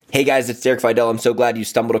Hey guys, it's Derek Vidal. I'm so glad you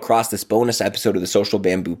stumbled across this bonus episode of the Social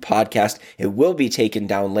Bamboo podcast. It will be taken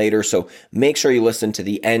down later, so make sure you listen to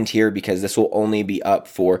the end here because this will only be up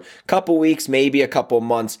for a couple weeks, maybe a couple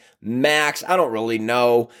months max. I don't really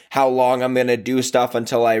know how long I'm going to do stuff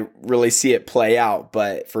until I really see it play out,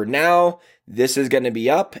 but for now, this is going to be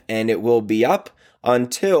up and it will be up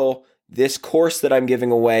until this course that I'm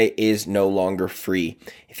giving away is no longer free.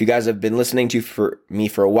 If you guys have been listening to me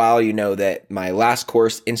for a while, you know that my last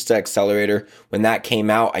course, Insta Accelerator, when that came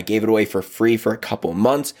out, I gave it away for free for a couple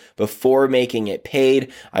months before making it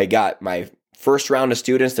paid. I got my first round of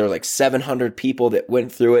students. There were like 700 people that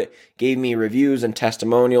went through it, gave me reviews and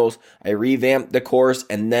testimonials. I revamped the course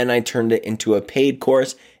and then I turned it into a paid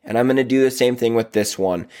course. And I'm going to do the same thing with this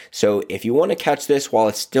one. So if you want to catch this while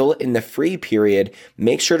it's still in the free period,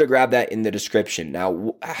 make sure to grab that in the description.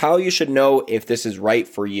 Now, how you should know if this is right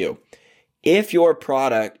for you. If you have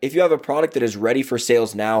a product that is ready for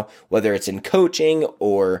sales now, whether it's in coaching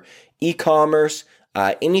or e-commerce,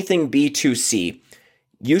 anything B2C,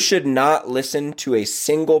 you should not listen to a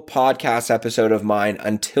single podcast episode of mine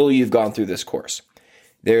until you've gone through this course.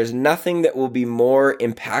 There's nothing that will be more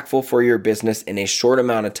impactful for your business in a short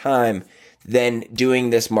amount of time than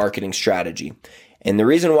doing this marketing strategy. And the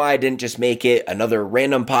reason why I didn't just make it another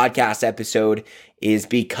random podcast episode is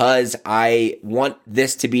because I want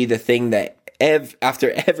this to be the thing that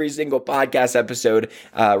after every single podcast episode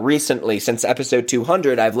recently, since episode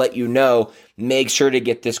 200, I've let you know, make sure to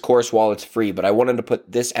get this course while it's free. But I wanted to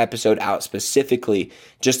put this episode out specifically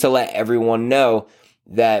just to let everyone know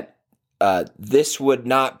that this would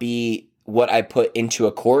not be what I put into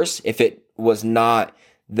a course if it was not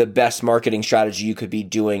the best marketing strategy you could be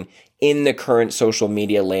doing in the current social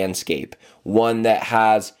media landscape. One that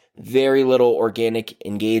has very little organic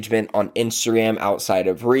engagement on Instagram outside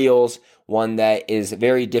of Reels. One that is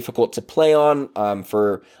very difficult to play on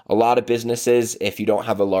for a lot of businesses if you don't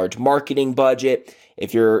have a large marketing budget.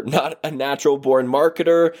 If you're not a natural born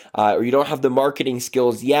marketer or you don't have the marketing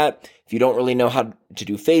skills yet, if you don't really know how to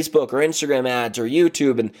do Facebook or Instagram ads or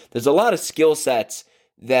YouTube, and there's a lot of skill sets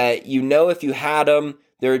that if you had them,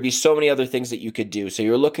 there would be so many other things that you could do. So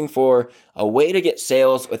you're looking for a way to get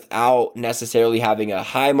sales without necessarily having a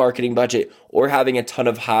high marketing budget or having a ton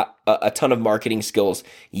of marketing skills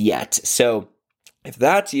yet. So if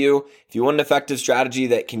that's you, if you want an effective strategy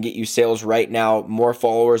that can get you sales right now, more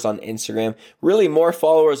followers on Instagram, really more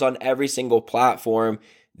followers on every single platform,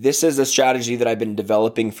 this is a strategy that I've been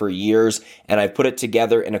developing for years, and I put it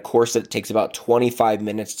together in a course that takes about 25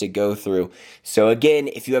 minutes to go through. So again,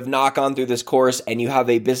 if you have not gone through this course and you have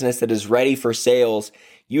a business that is ready for sales,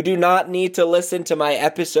 you do not need to listen to my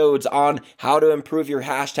episodes on how to improve your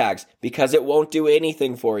hashtags because it won't do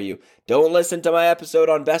anything for you. Don't listen to my episode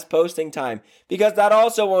on best posting time because that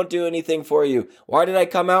also won't do anything for you. Why did I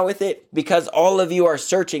come out with it? Because all of you are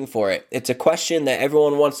searching for it. It's a question that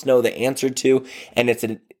everyone wants to know the answer to, and it's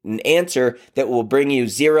an answer that will bring you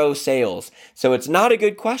zero sales. So it's not a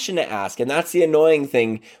good question to ask. And that's the annoying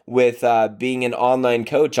thing with being an online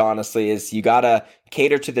coach, honestly, is you gotta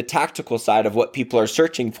cater to the tactical side of what people are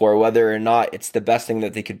searching for, whether or not it's the best thing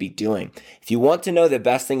that they could be doing. If you want to know the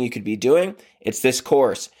best thing you could be doing, it's this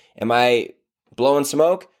course. Am I blowing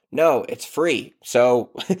smoke? No, it's free.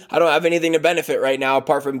 So I don't have anything to benefit right now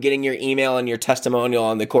apart from getting your email and your testimonial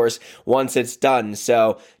on the course once it's done.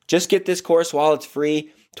 So just get this course while it's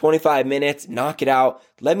free. 25 minutes, knock it out.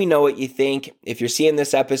 Let me know what you think. If you're seeing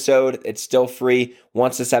this episode, it's still free.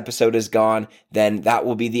 Once this episode is gone, then that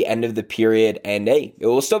will be the end of the period. And hey, it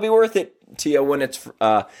will still be worth it to you when it's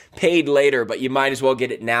paid later, but you might as well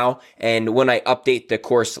get it now. And when I update the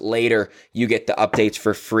course later, you get the updates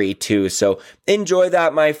for free too. So enjoy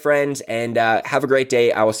that, my friends, and have a great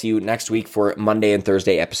day. I will see you next week for Monday and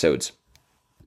Thursday episodes.